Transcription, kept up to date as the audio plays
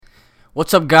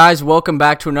What's up, guys? Welcome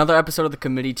back to another episode of The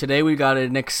Committee. Today we got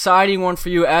an exciting one for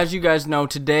you. As you guys know,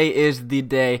 today is the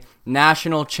day,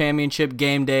 National Championship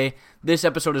Game Day. This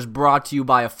episode is brought to you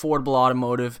by Affordable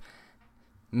Automotive.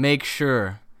 Make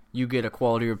sure you get a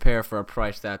quality repair for a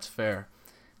price that's fair.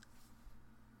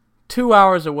 2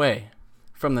 hours away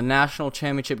from the National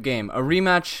Championship game, a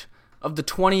rematch of the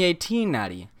 2018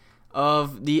 Natty,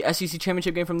 of the SEC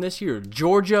Championship game from this year,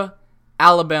 Georgia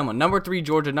Alabama. Number 3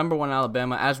 Georgia, number 1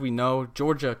 Alabama. As we know,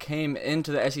 Georgia came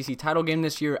into the SEC title game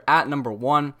this year at number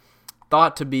 1,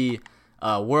 thought to be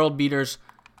world beaters,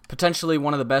 potentially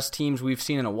one of the best teams we've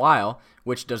seen in a while.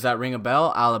 Which, does that ring a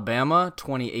bell? Alabama,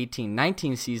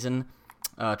 2018-19 season,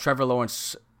 Trevor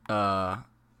Lawrence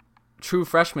true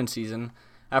freshman season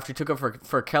after he took up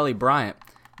for Kelly Bryant.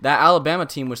 That Alabama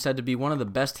team was said to be one of the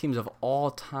best teams of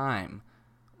all time,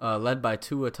 led by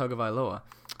Tua Tagovailoa.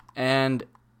 And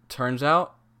turns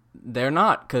out they're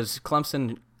not, because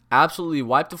Clemson absolutely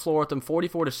wiped the floor with them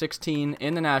 44-16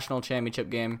 in the national championship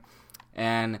game,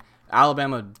 and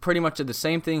Alabama pretty much did the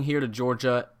same thing here to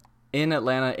Georgia in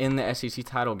Atlanta in the SEC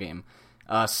title game.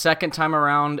 Second time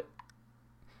around,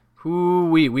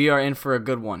 we are in for a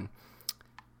good one.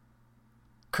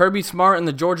 Kirby Smart and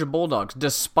the Georgia Bulldogs,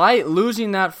 despite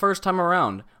losing that first time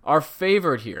around, are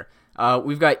favored here.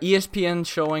 We've got ESPN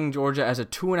showing Georgia as a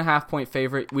 2.5-point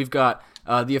favorite. We've got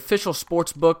the official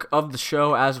sports book of the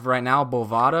show as of right now,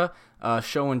 Bovada,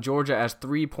 showing Georgia as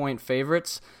 3-point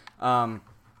favorites. And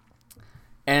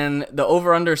the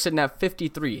over-under is sitting at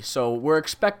 53. So we're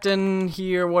expecting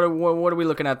here, what are we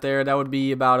looking at there? That would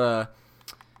be about a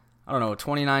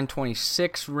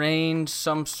 29-26 range,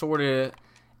 some sort of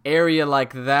area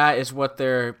like that is what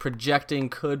they're projecting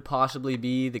could possibly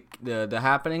be the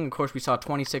happening. Of course, we saw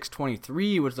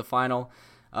 26-23 was the final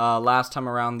last time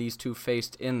around these two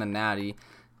faced in the Natty.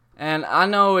 And I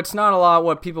know it's not a lot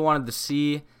what people wanted to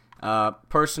see.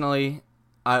 Personally,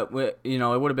 it would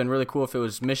have been really cool if it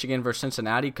was Michigan versus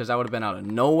Cincinnati, because that would have been out of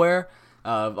nowhere.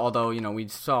 Although, we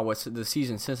saw what the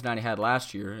season Cincinnati had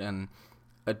last year, and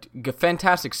a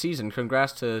fantastic season.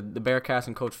 Congrats to the Bearcats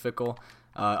and Coach Fickell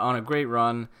on a great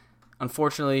run.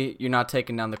 Unfortunately, you're not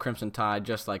taking down the Crimson Tide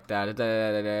just like that.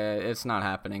 It's not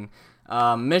happening.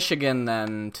 Michigan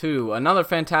then, too. Another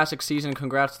fantastic season.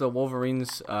 Congrats to the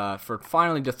Wolverines for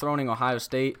finally dethroning Ohio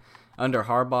State under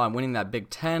Harbaugh and winning that Big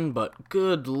Ten. But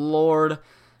good Lord,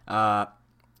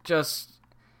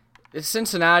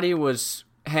 Cincinnati was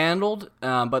handled,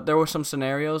 but there were some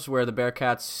scenarios where the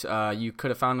Bearcats, you could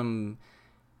have found them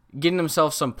getting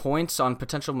themselves some points on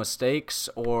potential mistakes,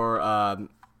 or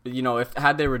if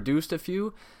had they reduced a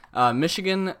few.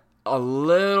 Michigan,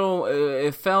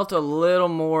 it felt a little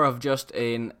more of just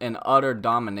an utter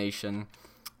domination.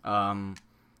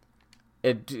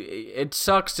 It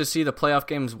sucks to see the playoff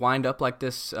games wind up like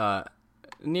this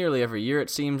nearly every year, it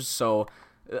seems. So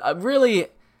really,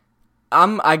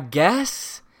 I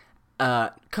guess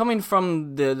coming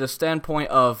from the standpoint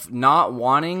of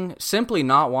simply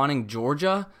not wanting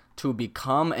Georgia to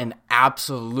become an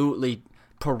absolutely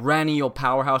perennial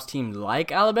powerhouse team like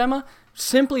Alabama,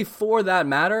 simply for that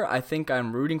matter, I think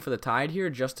I'm rooting for the Tide here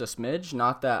just a smidge.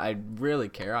 Not that I really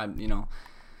care.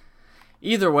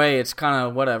 Either way, it's kind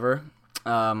of whatever.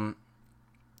 But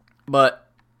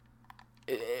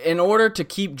in order to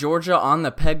keep Georgia on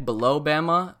the peg below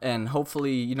Bama, and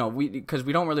hopefully, because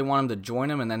we don't really want them to join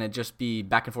them, and then it just be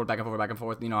back and forth. We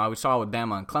saw it with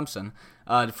Bama and Clemson.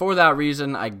 For that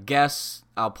reason, I guess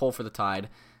I'll pull for the Tide.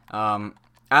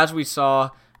 As we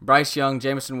saw, Bryce Young,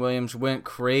 Jameson Williams went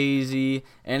crazy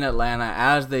in Atlanta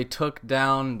as they took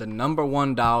down the number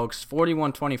 1 Dogs,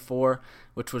 41-24,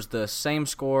 which was the same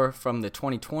score from the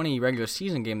 2020 regular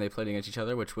season game they played against each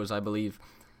other, which was, I believe,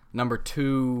 number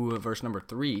 2 versus number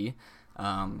 3.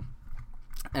 And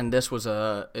this was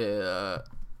what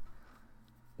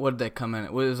did they come in?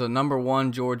 It was a number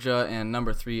 1 Georgia and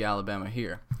number 3 Alabama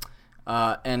here.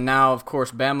 And now, of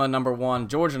course, Bama number 1,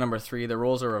 Georgia number 3. The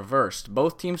roles are reversed.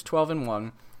 Both teams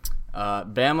 12-1.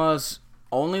 Bama's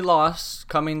only loss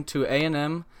coming to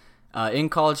A&M in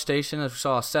College Station, as we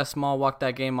saw Seth Small walk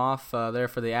that game off there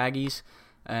for the Aggies,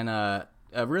 and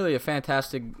really a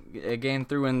fantastic game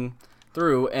through and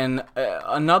through. And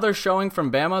another showing from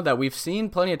Bama that we've seen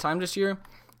plenty of times this year,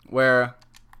 where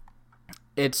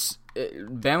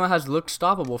Bama has looked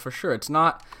stoppable for sure. It's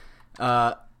not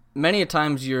many a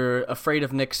times you're afraid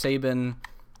of Nick Saban,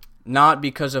 not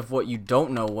because of what you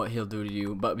don't know what he'll do to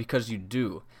you, but because you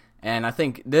do. And I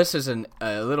think this is a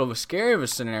little bit scary of a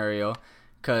scenario,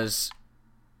 because,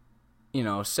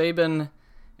 Saban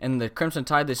and the Crimson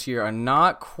Tide this year are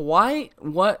not quite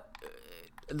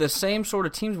the same sort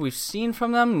of teams we've seen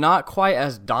from them, not quite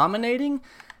as dominating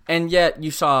And yet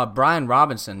you saw Brian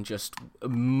Robinson just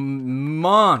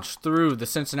munch through the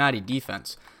Cincinnati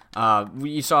defense.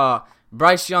 You saw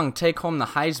Bryce Young take home the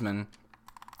Heisman,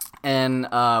 and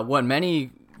what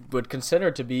many would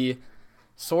consider to be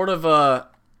sort of a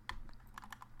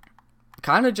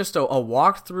kind of just a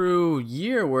walkthrough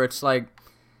year where it's like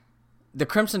the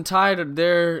Crimson Tide,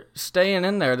 they're staying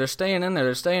in there.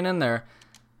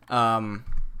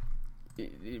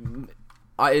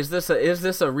 Is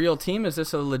this a real team? Is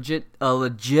this a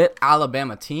legit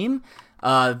Alabama team?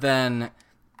 Then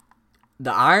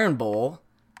the Iron Bowl,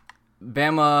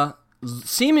 Bama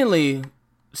seemingly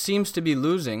seems to be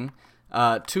losing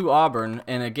to Auburn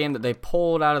in a game that they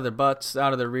pulled out of their butts,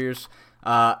 out of their rears.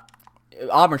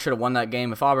 Auburn should have won that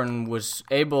game. If Auburn was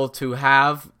able to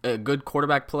have a good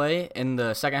quarterback play in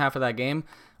the second half of that game,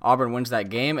 Auburn wins that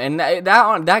game. And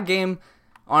that game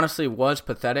honestly was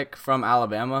pathetic from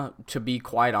Alabama, to be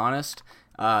quite honest.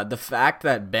 The fact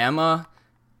that Bama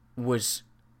was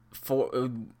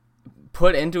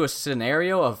put into a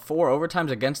scenario of 4 overtimes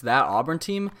against that Auburn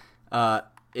team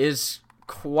is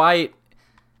quite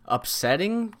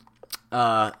upsetting,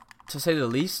 to say the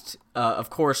least. Of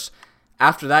course,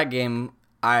 after that game,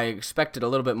 I expected a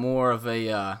little bit more of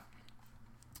a.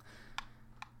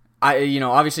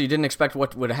 Obviously you didn't expect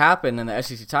what would happen in the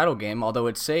SEC title game, although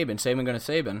it's Saban going to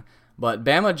Saban. But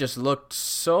Bama just looked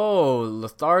so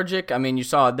lethargic. I mean, you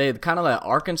saw they kind of let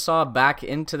Arkansas back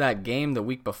into that game the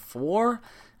week before,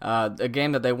 a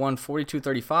game that they won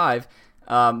 42-35.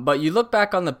 But you look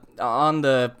back on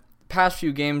the past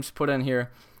few games put in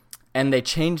here, and they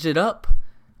changed it up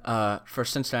for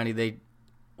Cincinnati.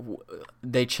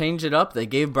 They changed it up. They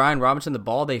gave Brian Robinson the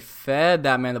ball. They fed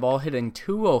that man the ball, hitting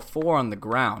 204 on the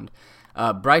ground.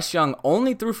 Bryce Young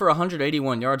only threw for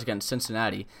 181 yards against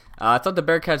Cincinnati. I thought the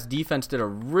Bearcats defense did a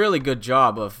really good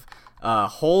job of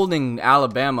holding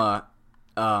Alabama.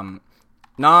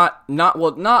 Not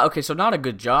a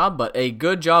good job, but a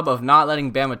good job of not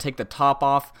letting Bama take the top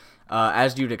off,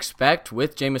 as you'd expect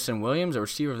with Jamison Williams, a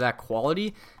receiver of that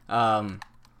quality.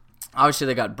 Obviously,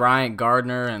 they got Bryant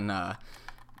Gardner and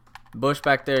Bush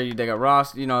back there. They got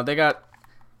Ross. They got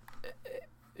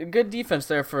a good defense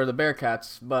there for the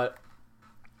Bearcats, but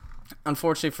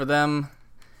unfortunately for them,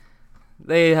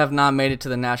 they have not made it to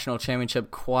the national championship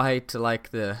quite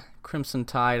like the Crimson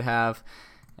Tide have.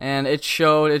 And it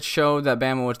showed that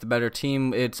Bama was the better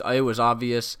team. It was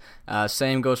obvious.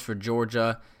 Same goes for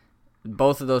Georgia.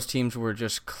 Both of those teams were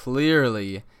just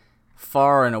clearly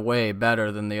far and away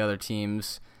better than the other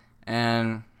teams.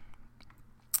 And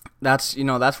that's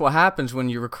what happens when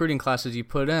your recruiting classes you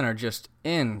put in are just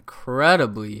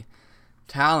incredibly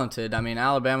talented. I mean,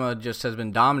 Alabama just has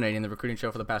been dominating the recruiting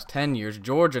show for the past 10 years.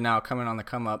 Georgia now coming on the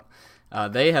come up.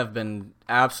 They have been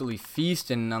absolutely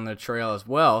feasting on the trail as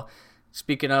well.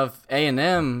 Speaking of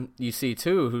A&M, you see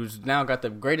too, who's now got the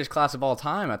greatest class of all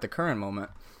time at the current moment.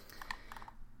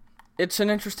 It's an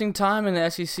interesting time in the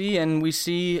SEC, and we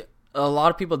see a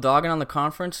lot of people dogging on the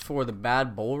conference for the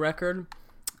bad bowl record.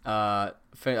 I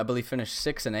believe finished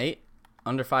 6-8,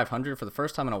 under 500 for the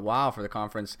first time in a while for the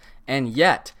conference, and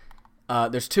yet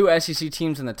there's 2 SEC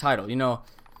teams in the title.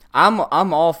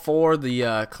 I'm all for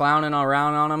the clowning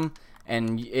around on them,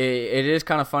 and it is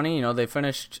kind of funny. They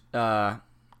finishing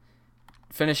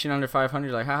under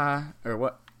 500, like haha, or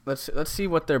what? Let's see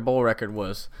what their bowl record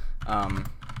was.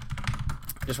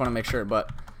 Just want to make sure, but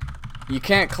you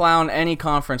can't clown any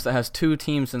conference that has 2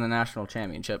 teams in the national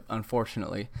championship.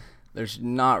 Unfortunately, there's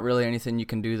not really anything you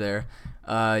can do there.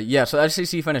 So the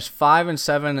SEC finished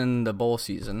 5-7 in the bowl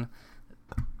season,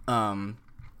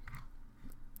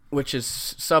 which is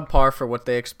subpar for what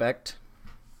they expect.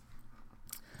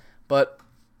 But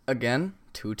again,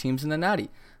 2 teams in the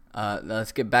Natty.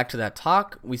 Let's get back to that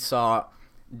talk. We saw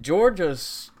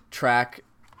Georgia's track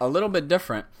a little bit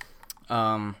different.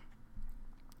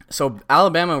 So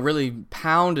Alabama really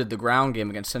pounded the ground game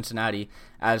against Cincinnati,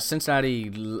 as Cincinnati,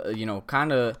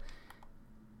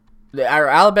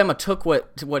 Alabama took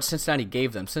what Cincinnati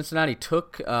gave them. Cincinnati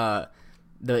took the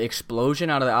explosion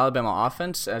out of the Alabama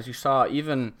offense. As you saw,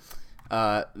 even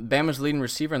Bama's leading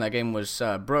receiver in that game was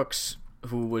Brooks,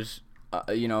 who was,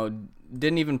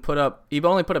 didn't even he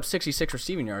only put up 66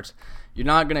 receiving yards. You're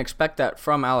not going to expect that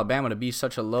from Alabama to be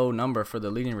such a low number for the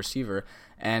leading receiver.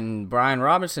 And Brian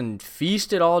Robinson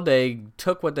feasted all day,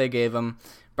 took what they gave him.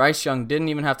 Bryce Young didn't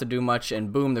even have to do much,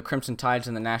 and boom, the Crimson Tide's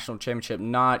in the national championship.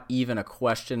 Not even a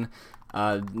question.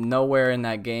 Nowhere in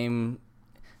that game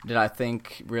did I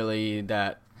think really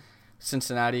that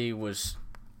Cincinnati was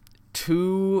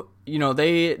too.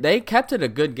 They kept it a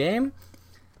good game.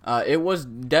 It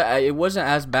wasn't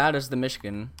as bad as the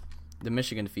Michigan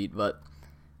defeat, but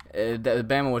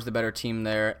Bama was the better team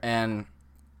there, and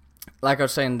like I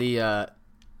was saying, the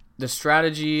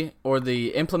strategy or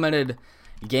the implemented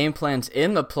game plans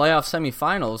in the playoff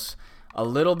semifinals a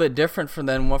little bit different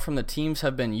than what from the teams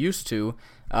have been used to.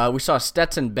 We saw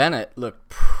Stetson Bennett look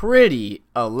pretty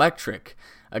electric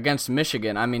against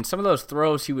Michigan. I mean, some of those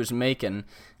throws he was making,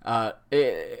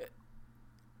 it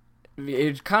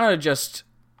kind of just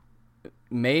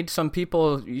made some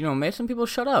people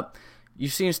shut up.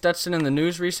 You've seen Stetson in the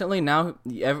news recently. Now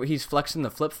he's flexing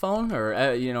the flip phone, or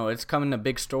it's coming a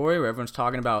big story where everyone's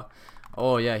talking about,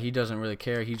 oh yeah, he doesn't really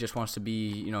care. He just wants to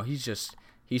be,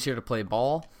 he's here to play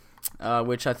ball,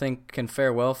 which I think can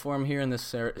fare well for him here in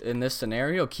this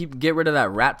scenario. Get rid of that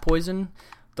rat poison.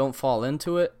 Don't fall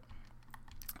into it.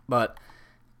 But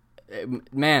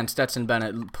man, Stetson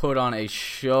Bennett put on a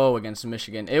show against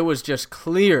Michigan. It was just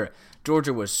clear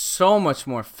Georgia was so much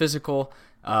more physical,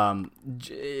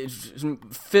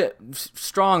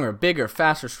 stronger, bigger,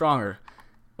 faster, stronger.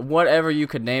 Whatever you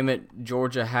could name it,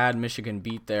 Georgia had Michigan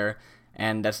beat there.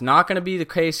 And that's not going to be the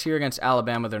case here against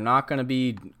Alabama. They're not going to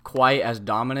be quite as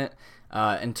dominant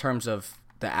in terms of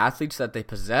the athletes that they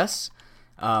possess.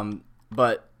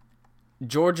 But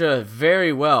Georgia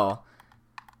very well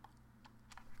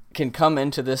can come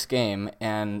into this game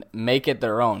and make it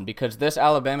their own, because this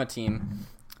Alabama team,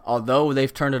 although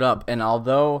they've turned it up, and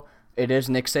although it is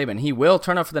Nick Saban, he will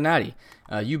turn up for the Natty.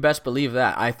 You best believe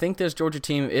that. I think this Georgia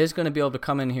team is going to be able to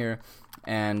come in here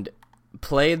and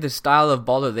play the style of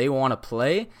ball that they want to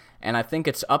play, and I think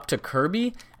it's up to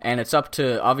Kirby, and it's up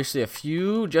to obviously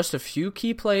just a few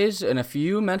key plays and a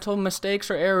few mental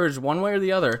mistakes or errors one way or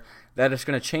the other that is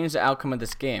going to change the outcome of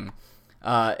this game.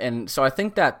 And so I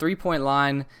think that 3-point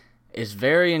line is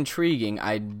very intriguing.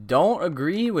 I don't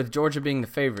agree with Georgia being the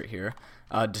favorite here.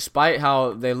 Despite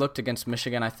how they looked against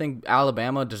Michigan, I think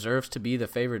Alabama deserves to be the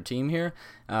favorite team here.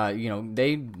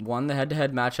 They won the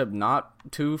head-to-head matchup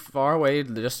not too far away,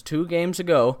 just 2 games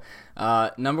ago.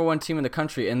 Number 1 team in the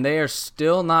country, and they are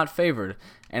still not favored.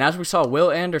 And as we saw, Will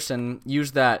Anderson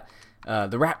use that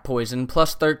the rat poison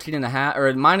plus 13.5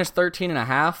 or minus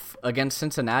 13.5 against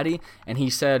Cincinnati, and he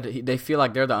said they feel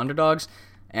like they're the underdogs.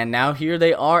 And now here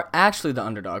they are actually the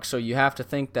underdogs. So you have to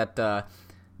think that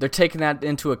they're taking that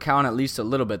into account at least a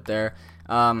little bit there.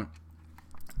 And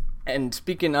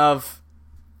speaking of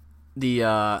the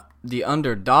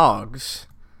underdogs,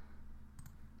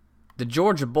 the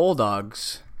Georgia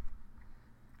Bulldogs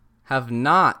have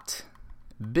not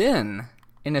been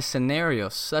in a scenario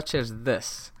such as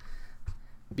this,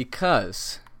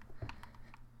 because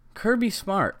Kirby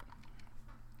Smart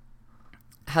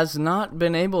has not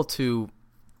been able to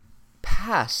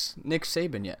pass Nick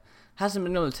Saban yet. Hasn't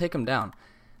been able to take him down.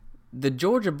 The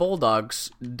Georgia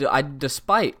Bulldogs,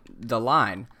 despite the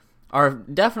line, are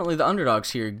definitely the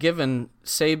underdogs here, given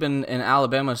Saban and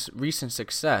Alabama's recent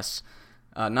success.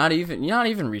 Not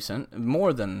even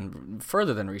recent,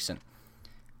 further than recent.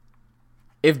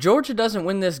 If Georgia doesn't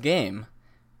win this game,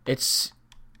 it's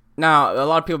now a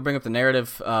lot of people bring up the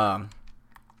narrative.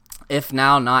 If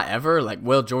now, not ever. Like,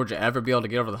 will Georgia ever be able to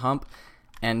get over the hump?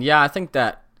 And yeah, I think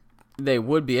that they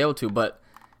would be able to, but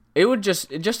it would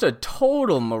just a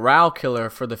total morale killer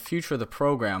for the future of the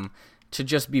program to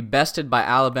just be bested by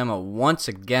Alabama once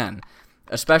again,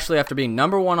 especially after being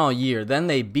number 1 all year. Then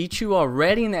they beat you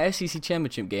already in the SEC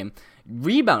championship game.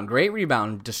 Great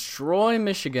rebound, destroy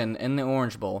Michigan in the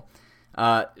Orange Bowl.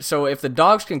 So if the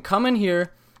Dogs can come in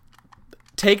here,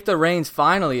 take the reins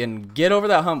finally, and get over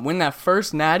that hump, win that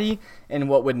first natty in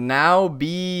what would now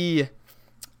be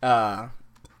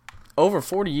over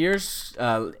 40 years,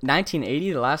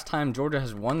 1980, the last time Georgia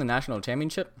has won the national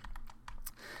championship.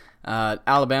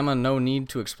 Alabama, no need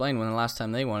to explain when the last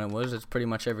time they won it was. It's pretty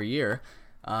much every year.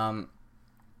 But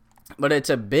it's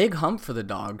a big hump for the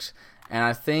Dogs, and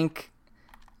I think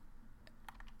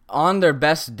on their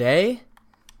best day,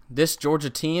 this Georgia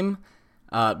team,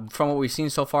 from what we've seen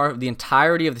so far, the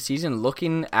entirety of the season,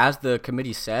 looking, as the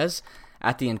committee says,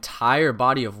 at the entire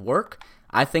body of work,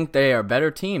 I think they are a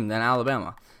better team than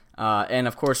Alabama. And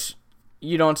of course,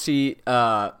 you don't see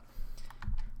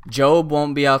Job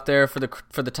won't be out there for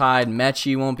the Tide.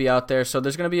 Mechie won't be out there. So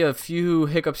there's going to be a few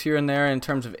hiccups here and there in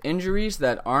terms of injuries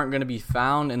that aren't going to be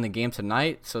found in the game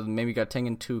tonight. So maybe you got to take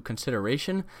into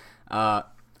consideration.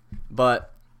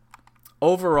 But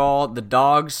overall, the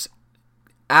Dogs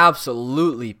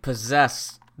absolutely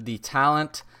possess the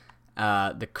talent,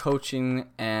 the coaching,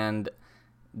 and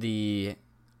the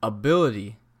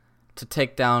ability to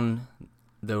take down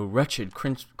the wretched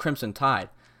Crimson Tide.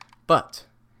 But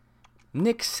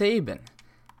Nick Saban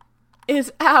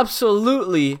is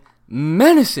absolutely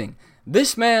menacing.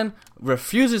 This man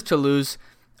refuses to lose,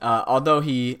 although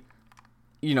he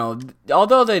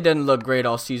although they didn't look great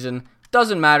all season,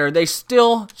 doesn't matter. They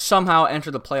still somehow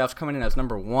enter the playoffs coming in as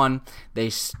number 1. They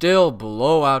still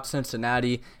blow out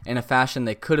Cincinnati in a fashion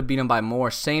they could have beaten by more.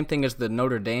 Same thing as the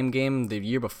Notre Dame game the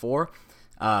year before.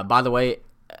 By the way,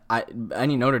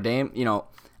 any Notre Dame,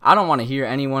 I don't want to hear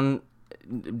anyone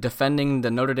defending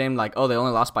the Notre Dame like, oh, they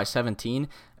only lost by 17,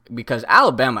 because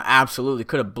Alabama absolutely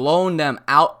could have blown them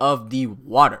out of the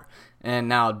water. And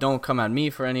now, don't come at me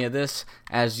for any of this.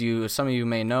 As some of you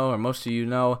may know, or most of you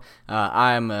know,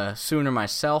 I am a Sooner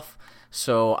myself.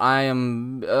 So I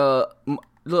am,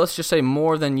 let's just say,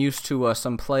 more than used to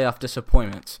some playoff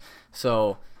disappointments.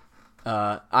 So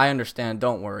I understand.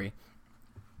 Don't worry.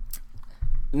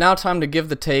 Now, time to give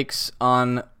the takes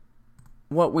on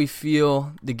what we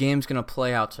feel the game's going to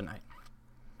play out tonight.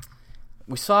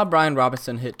 We saw Brian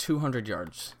Robinson hit 200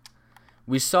 yards.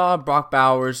 We saw Brock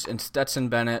Bowers and Stetson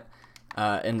Bennett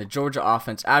in the Georgia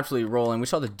offense absolutely rolling. We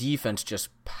saw the defense just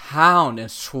pound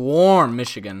and swarm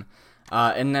Michigan.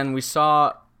 And then we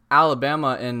saw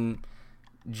Alabama in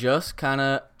just kind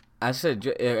of, as I said,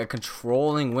 a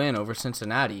controlling win over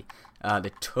Cincinnati.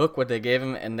 They took what they gave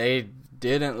them, and they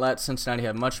didn't let Cincinnati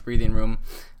have much breathing room.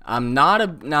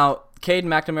 Now, Cade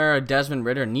McNamara, Desmond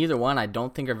Ridder, neither one I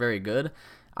don't think are very good.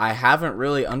 I haven't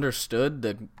really understood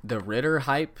the Ridder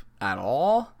hype at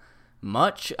all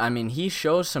much. I mean, he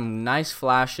shows some nice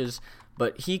flashes,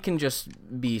 but he can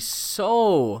just be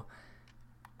so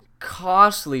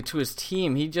costly to his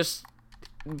team. He just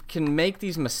can make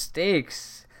these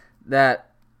mistakes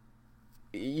that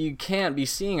you can't be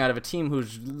seeing out of a team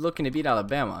who's looking to beat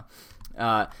Alabama.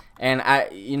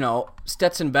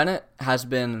 Stetson Bennett has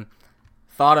been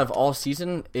thought of all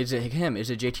season. Is it him? Is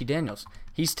it JT Daniels?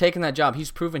 He's taken that job. He's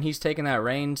proven he's taken that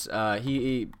reins.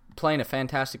 He playing a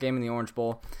fantastic game in the Orange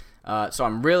Bowl. So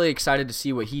I'm really excited to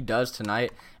see what he does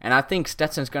tonight. And I think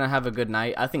Stetson's going to have a good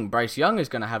night. I think Bryce Young is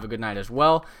going to have a good night as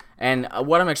well. And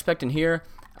what I'm expecting here,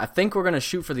 I think we're going to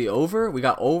shoot for the over. We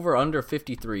got over under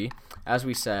 53, as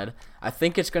we said. I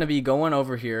think it's going to be going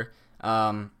over here.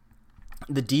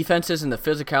 The defenses and the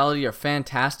physicality are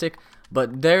fantastic,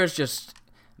 but there's just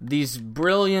these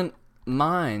brilliant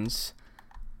minds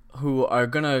who are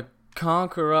going to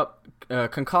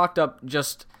concoct up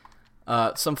just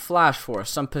some flash for us,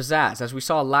 some pizzazz. As we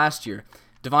saw last year,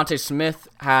 Devontae Smith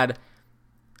had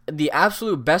the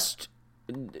absolute best.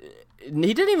 He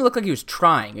didn't even look like he was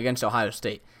trying against Ohio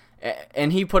State.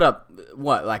 And he put up,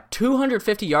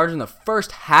 250 yards in the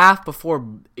first half before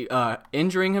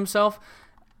injuring himself.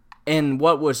 And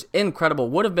what was incredible,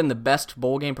 would have been the best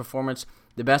bowl game performance,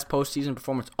 the best postseason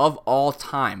performance of all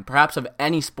time, perhaps of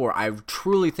any sport. I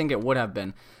truly think it would have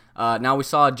been. Now we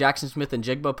saw Jackson Smith and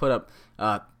Jigba put up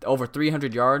over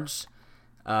 300 yards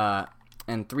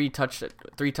and three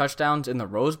touchdowns in the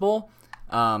Rose Bowl.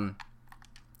 Devontae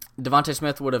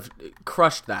Smith would have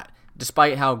crushed that,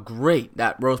 despite how great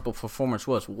that Rose Bowl performance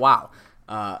was. Wow,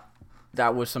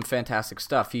 that was some fantastic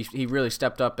stuff. He really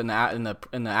stepped up in the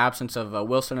absence of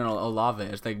Wilson and Olave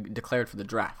as they declared for the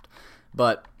draft.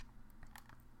 But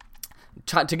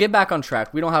to get back on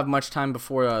track, we don't have much time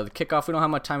before the kickoff. We don't have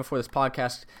much time before this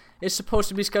podcast is supposed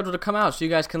to be scheduled to come out, so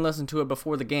you guys can listen to it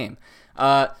before the game.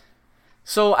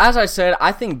 So as I said,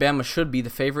 I think Bama should be the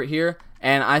favorite here,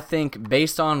 and I think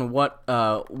based on what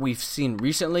we've seen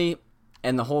recently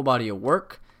and the whole body of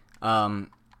work,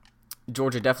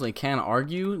 Georgia definitely can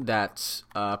argue that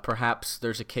perhaps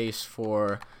there's a case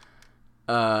for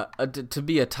to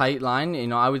be a tight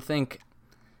line. I would think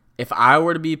if I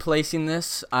were to be placing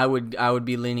this, I would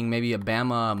be leaning maybe a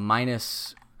Bama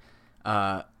minus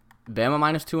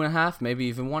 2.5, maybe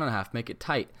even 1.5. Make it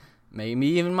tight. Maybe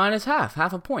even minus half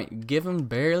a point. Give them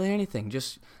barely anything.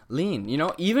 Just lean.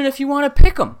 Even if you want to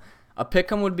pick them, a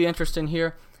pick 'em would be interesting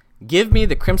here. Give me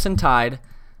the Crimson Tide.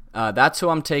 That's who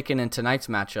I'm taking in tonight's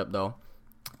matchup, though.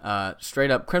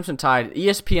 Straight up, Crimson Tide.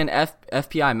 ESPN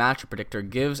FPI matchup predictor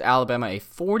gives Alabama a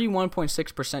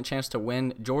 41.6% chance to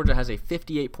win. Georgia has a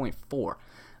 58.4.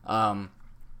 And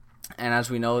as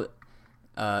we know,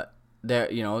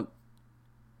 they're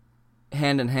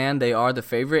hand in hand, they are the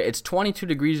favorite. It's 22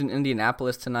 degrees in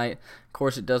Indianapolis tonight. Of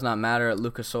course, it does not matter at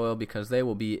Lucas Oil because they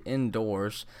will be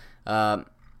indoors. But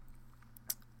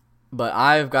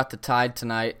I've got the Tide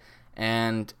tonight,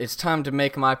 and it's time to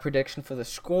make my prediction for the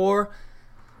score.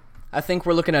 I think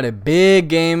we're looking at a big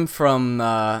game from,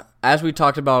 as we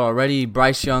talked about already,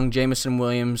 Bryce Young, Jamison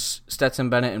Williams, Stetson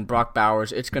Bennett, and Brock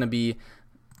Bowers. It's going to be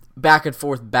back and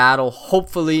forth battle,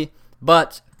 hopefully.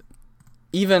 But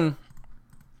even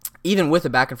with a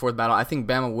back and forth battle, I think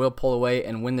Bama will pull away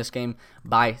and win this game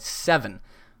by 7.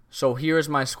 So here is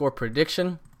my score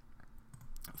prediction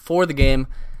for the game.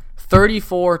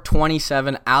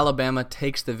 34-27, Alabama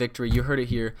takes the victory. You heard it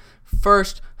here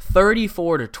first.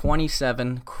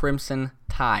 34-27, Crimson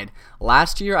Tide.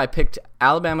 Last year, I picked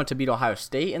Alabama to beat Ohio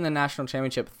State in the national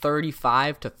championship,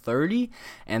 35-30,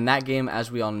 and that game,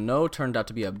 as we all know, turned out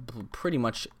to be a pretty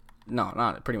much. No,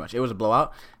 not pretty much. It was a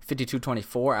blowout.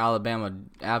 52-24. Alabama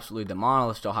absolutely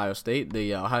demolished Ohio State.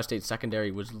 The Ohio State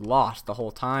secondary was lost the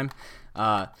whole time.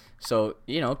 So,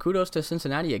 kudos to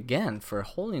Cincinnati again for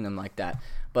holding them like that.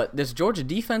 But this Georgia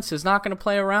defense is not going to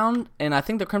play around, and I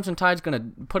think the Crimson Tide's going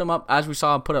to put them up, as we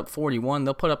saw, put up 41.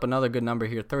 They'll put up another good number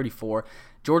here, 34.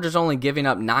 Georgia's only giving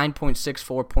up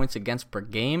 9.64 points against per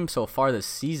game so far this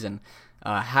season.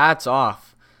 Hats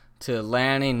off to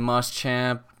Lanning,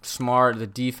 Muschamp, Smart, the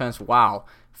defense. Wow.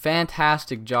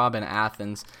 Fantastic job in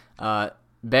Athens.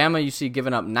 Bama, you see,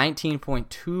 giving up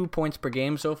 19.2 points per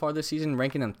game so far this season,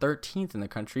 ranking them 13th in the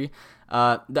country.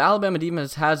 The Alabama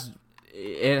defense has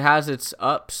its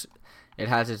ups, it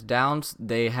has its downs.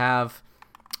 They have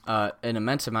an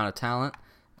immense amount of talent.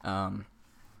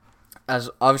 As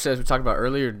we talked about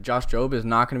earlier, Josh Jobe is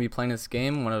not going to be playing this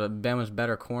game, one of Bama's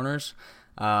better corners.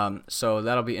 So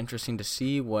that'll be interesting to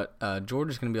see what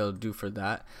Georgia's going to be able to do for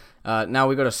that. Now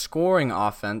we go to scoring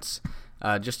offense,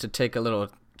 just to take a little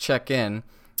check in.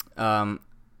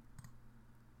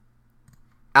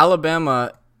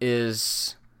 Alabama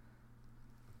is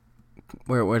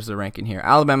where's the ranking here?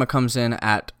 Alabama comes in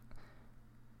at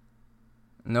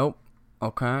nope.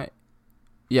 Okay.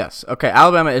 Yes. Okay.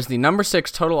 Alabama is the number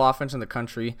 6 total offense in the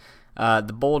country.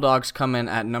 The Bulldogs come in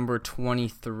at number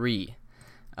 23.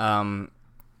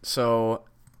 So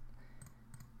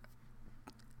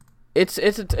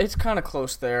it's kind of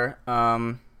close there.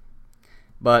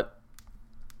 But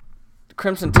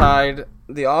Crimson Tide,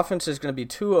 the offense is going to be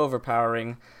too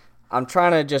overpowering. I'm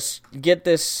trying to just get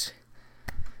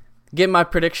my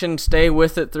prediction, stay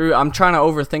with it through. I'm trying to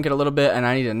overthink it a little bit, and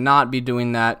I need to not be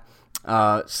doing that.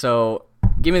 So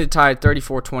give me the Tide,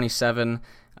 34-27.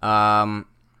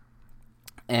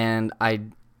 And I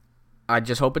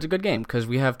just hope it's a good game, because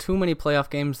we have too many playoff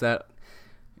games that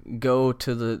go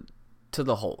to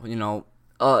the hole.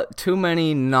 Too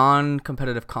many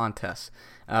non-competitive contests.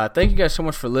 Thank you guys so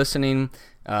much for listening.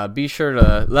 Be sure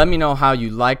to let me know how you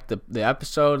liked the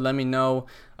episode. Let me know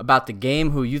about the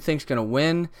game, who you think's gonna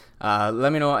win.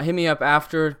 Let me know. Hit me up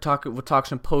after. We'll talk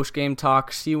some post-game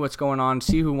talk. See what's going on.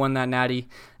 See who won that natty.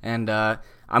 And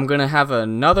I'm gonna have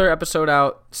another episode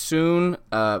out soon,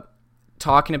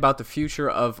 talking about the future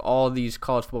of all these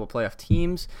college football playoff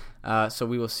teams. So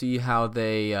we will see how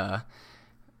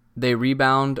they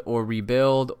rebound or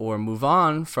rebuild or move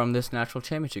on from this national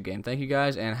championship game. Thank you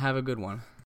guys, and have a good one.